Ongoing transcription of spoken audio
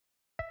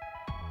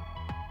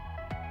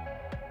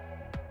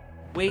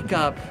Wake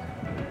up.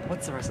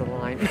 What's the rest of the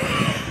line?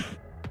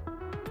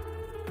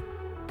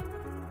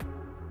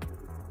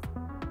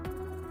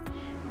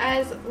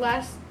 As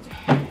last...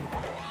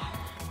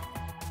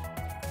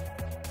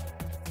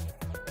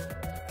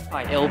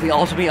 Alright, it will be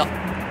also be... Okay,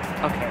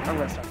 I'm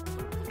gonna start.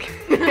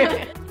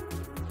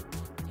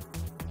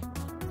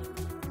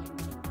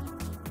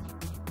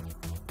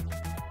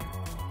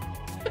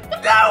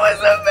 That was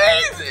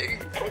amazing!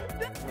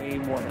 Way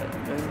more than...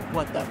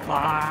 What the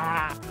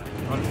fuck?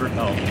 Run for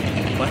help.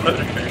 I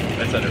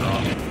said it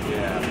wrong.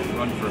 Yeah,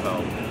 run for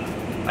help.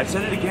 I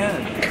said it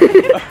again.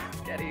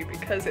 Getty,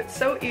 because it's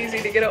so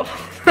easy to get a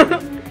hold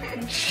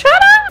of. Shut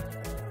up!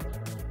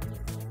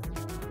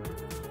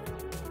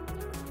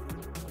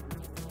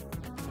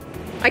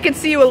 I can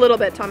see you a little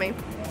bit, Tommy.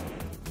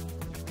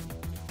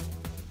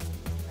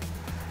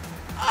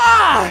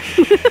 Ah!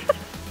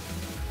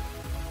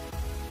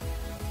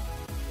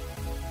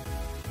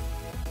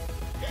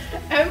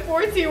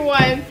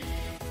 M4T1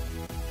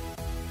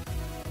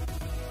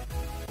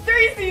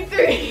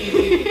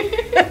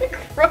 3C3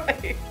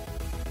 Christ.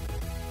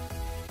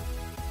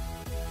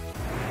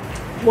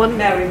 One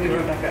now we do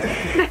Rebecca.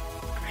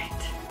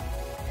 Great.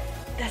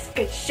 That's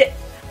good shit.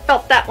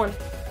 Felt that one.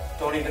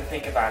 Don't even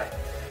think about it.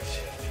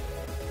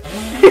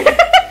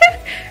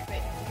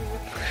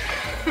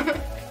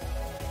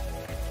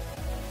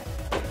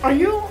 Are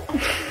you?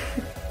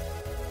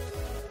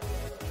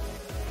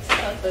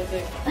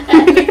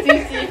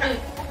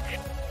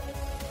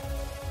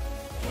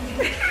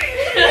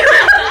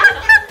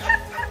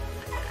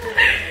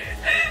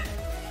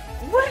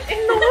 What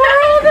in the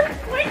world?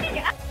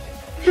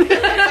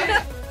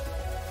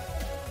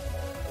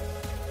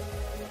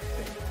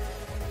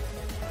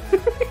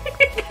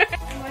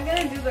 Am I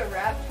gonna do the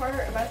rap part?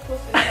 Am I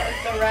supposed to do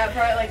like the rap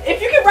part? Like,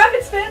 if you can rap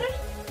in Spanish?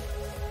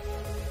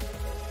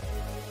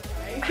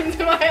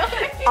 Into my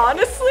eye.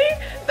 Honestly,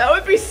 that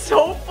would be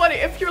so funny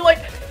if you're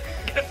like,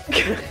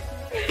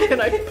 can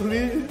I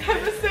please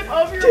have a sip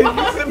of your mug? Take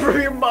a sip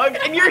from your mug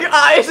and your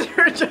eyes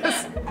are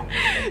just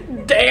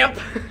damp.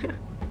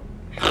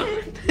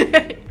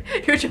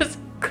 You're just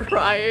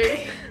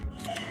crying.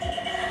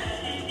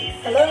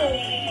 Hello.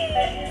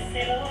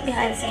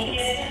 Behind the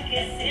scenes.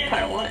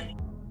 Part 1.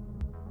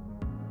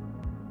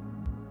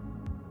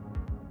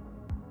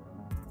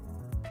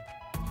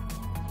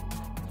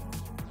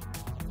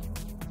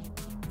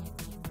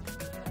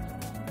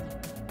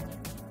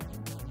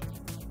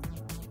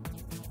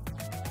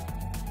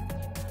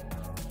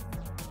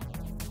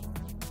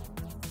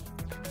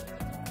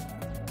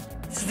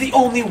 This is the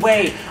only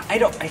way! I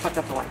fucked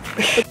up the line.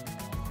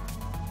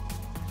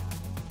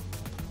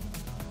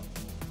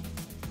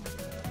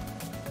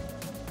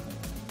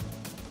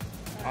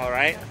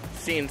 Alright,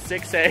 scene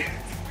 6A,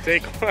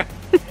 take 1.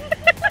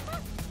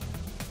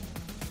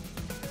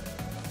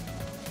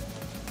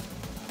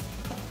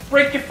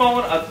 Break your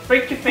phone,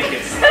 break your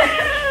fingers.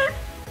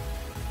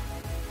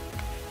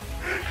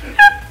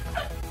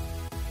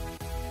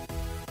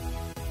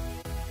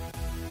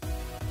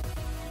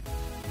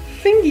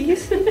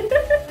 Fingies.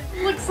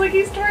 Looks like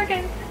he's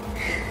twerking.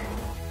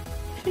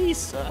 Please,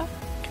 sir,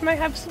 can I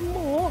have some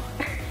more?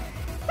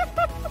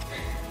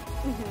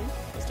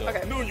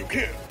 Okay. No, you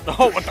can't.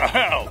 Oh, what the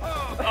hell?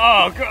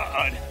 Oh,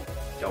 God.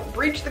 Don't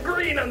breach the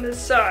green on this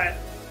side.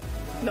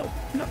 No,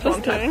 not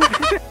this time.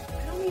 I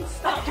don't need to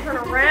stop, turn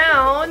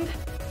around.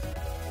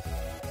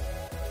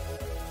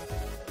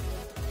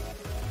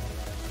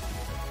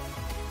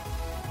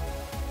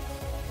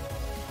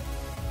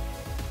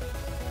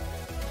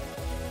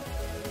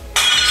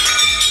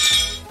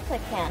 I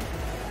can.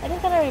 I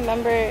just gotta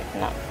remember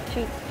not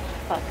to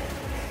fuck.